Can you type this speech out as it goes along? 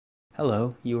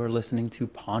Hello, you are listening to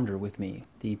Ponder with Me,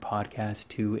 the podcast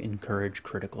to encourage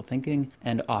critical thinking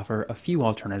and offer a few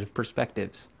alternative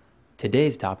perspectives.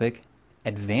 Today's topic,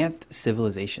 advanced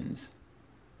civilizations.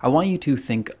 I want you to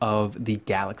think of the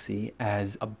galaxy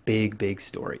as a big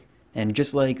story. And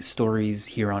just like stories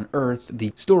here on Earth,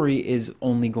 the story is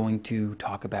only going to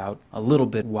talk about a little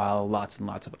bit while lots and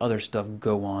lots of other stuff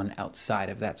go on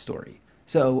outside of that story.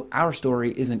 So our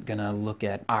story isn't going to look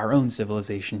at our own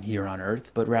civilization here on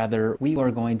Earth, but rather we are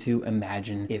going to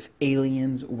imagine if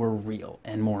aliens were real,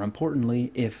 and more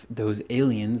importantly, if those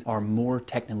aliens are more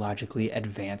technologically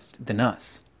advanced than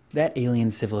us. That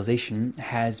alien civilization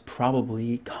has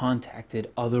probably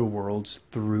contacted other worlds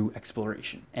through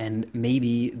exploration, and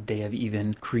maybe they have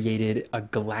even created a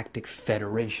galactic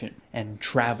federation and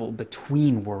travel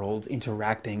between worlds,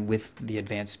 interacting with the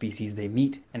advanced species they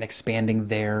meet and expanding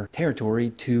their territory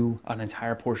to an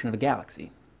entire portion of a galaxy.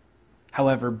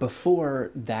 However,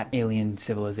 before that alien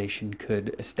civilization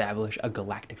could establish a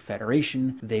galactic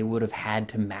federation, they would have had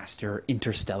to master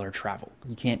interstellar travel.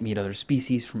 You can't meet other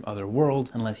species from other worlds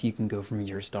unless you can go from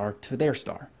your star to their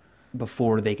star.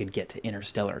 Before they could get to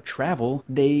interstellar travel,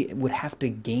 they would have to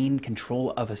gain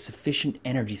control of a sufficient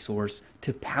energy source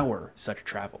to power such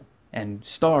travel. And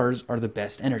stars are the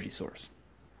best energy source.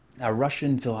 A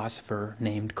Russian philosopher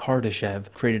named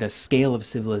Kardashev created a scale of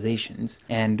civilizations,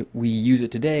 and we use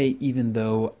it today even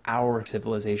though our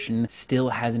civilization still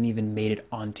hasn't even made it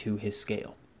onto his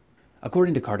scale.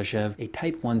 According to Kardashev, a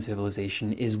Type 1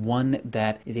 civilization is one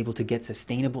that is able to get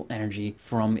sustainable energy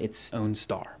from its own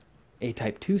star. A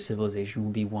Type 2 civilization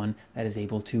would be one that is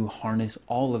able to harness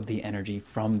all of the energy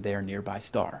from their nearby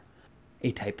star.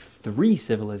 A Type 3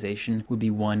 civilization would be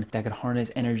one that could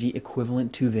harness energy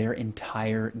equivalent to their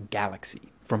entire galaxy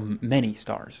from many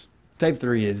stars. Type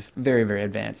 3 is very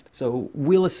advanced, so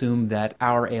we'll assume that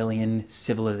our alien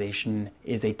civilization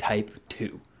is a Type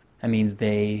 2. That means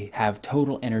they have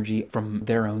total energy from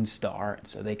their own star,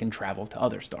 so they can travel to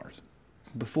other stars.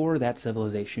 Before that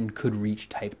civilization could reach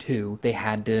Type 2, they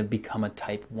had to become a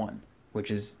Type 1,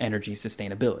 which is energy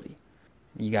sustainability.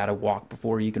 You gotta walk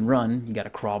before you can run, you gotta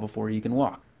crawl before you can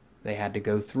walk. They had to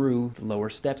go through the lower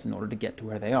steps in order to get to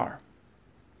where they are.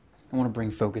 I want to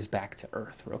bring focus back to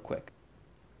Earth real quick.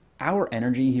 Our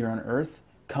energy here on Earth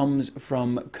comes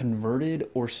from converted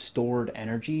or stored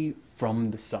energy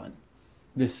from the sun.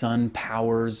 The sun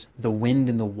powers the wind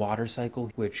and the water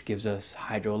cycle, which gives us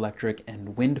hydroelectric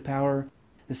and wind power.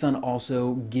 The sun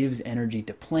also gives energy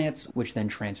to plants, which then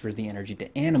transfers the energy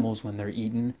to animals when they're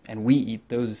eaten, and we eat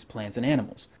those plants and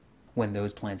animals. When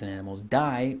those plants and animals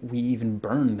die, we even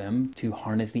burn them to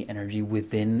harness the energy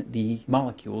within the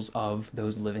molecules of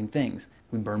those living things.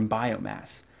 We burn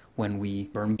biomass. When we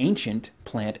burn ancient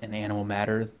plant and animal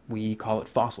matter, we call it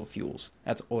fossil fuels.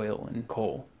 That's oil and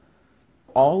coal.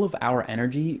 All of our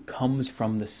energy comes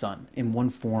from the sun in one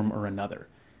form or another.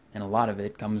 And a lot of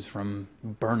it comes from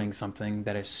burning something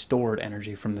that has stored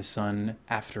energy from the sun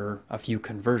after a few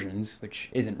conversions, which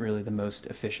isn't really the most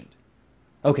efficient.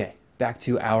 Okay, back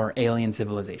to our alien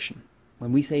civilization.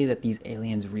 When we say that these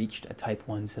aliens reached a Type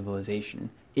 1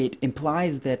 civilization, it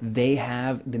implies that they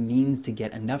have the means to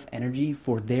get enough energy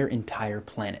for their entire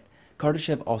planet.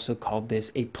 Kardashev also called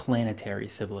this a planetary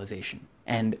civilization.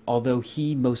 And although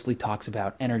he mostly talks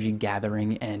about energy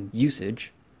gathering and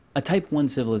usage, a Type 1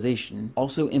 civilization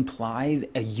also implies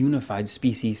a unified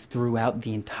species throughout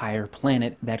the entire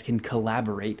planet that can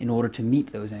collaborate in order to meet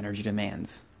those energy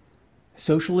demands.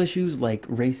 Social issues like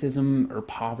racism or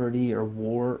poverty or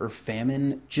war or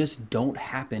famine just don't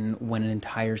happen when an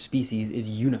entire species is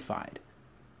unified.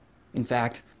 In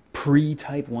fact,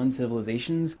 pre-Type 1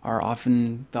 civilizations are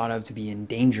often thought of to be in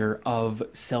danger of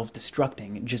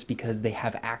self-destructing just because they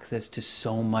have access to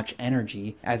so much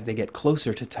energy as they get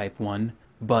closer to Type 1,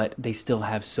 but they still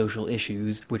have social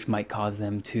issues which might cause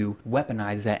them to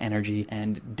weaponize that energy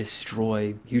and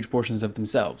destroy huge portions of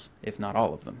themselves, if not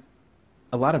all of them.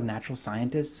 A lot of natural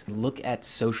scientists look at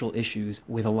social issues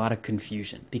with a lot of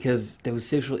confusion because those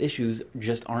social issues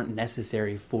just aren't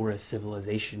necessary for a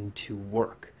civilization to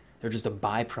work. They're just a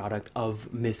byproduct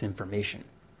of misinformation.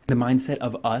 The mindset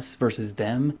of us versus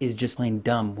them is just plain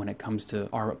dumb when it comes to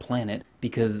our planet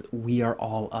because we are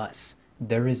all us.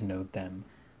 There is no them.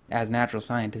 As natural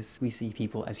scientists, we see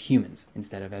people as humans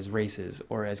instead of as races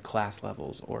or as class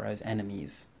levels or as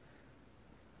enemies.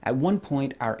 At one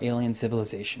point, our alien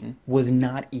civilization was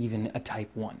not even a Type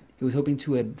 1. It was hoping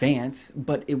to advance,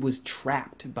 but it was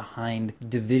trapped behind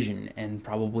division and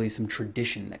probably some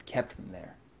tradition that kept them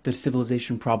there. The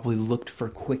civilization probably looked for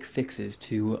quick fixes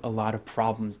to a lot of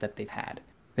problems that they've had.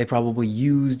 They probably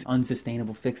used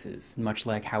unsustainable fixes, much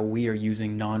like how we are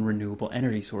using non-renewable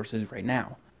energy sources right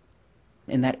now.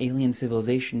 And that alien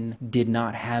civilization did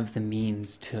not have the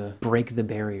means to break the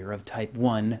barrier of type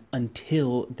 1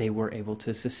 until they were able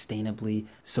to sustainably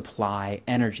supply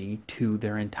energy to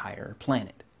their entire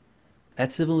planet.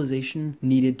 That civilization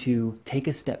needed to take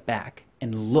a step back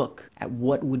and look at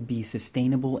what would be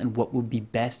sustainable and what would be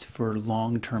best for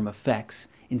long-term effects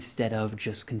instead of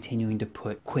just continuing to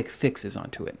put quick fixes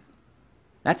onto it.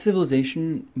 That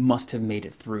civilization must have made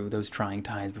it through those trying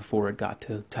times before it got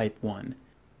to type 1.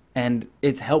 And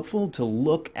it's helpful to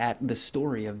look at the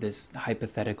story of this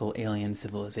hypothetical alien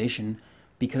civilization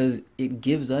because it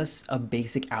gives us a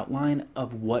basic outline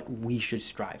of what we should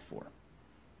strive for.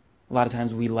 A lot of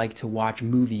times we like to watch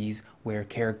movies where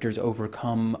characters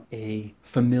overcome a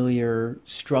familiar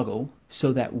struggle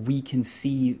so that we can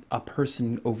see a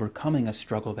person overcoming a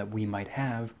struggle that we might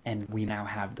have, and we now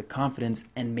have the confidence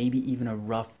and maybe even a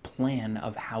rough plan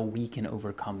of how we can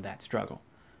overcome that struggle.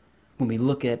 When we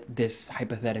look at this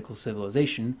hypothetical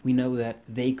civilization, we know that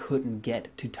they couldn't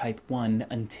get to type 1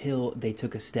 until they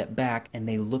took a step back and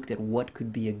they looked at what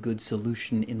could be a good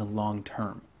solution in the long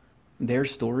term. Their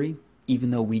story,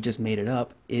 even though we just made it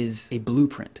up, is a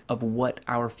blueprint of what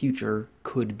our future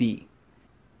could be.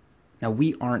 Now,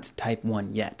 we aren't type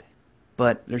 1 yet,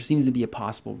 but there seems to be a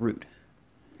possible route.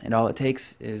 And all it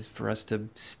takes is for us to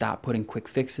stop putting quick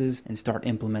fixes and start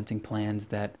implementing plans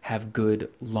that have good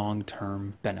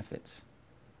long-term benefits.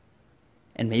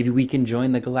 And maybe we can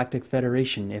join the Galactic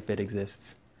Federation if it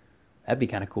exists. That'd be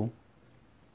kind of cool.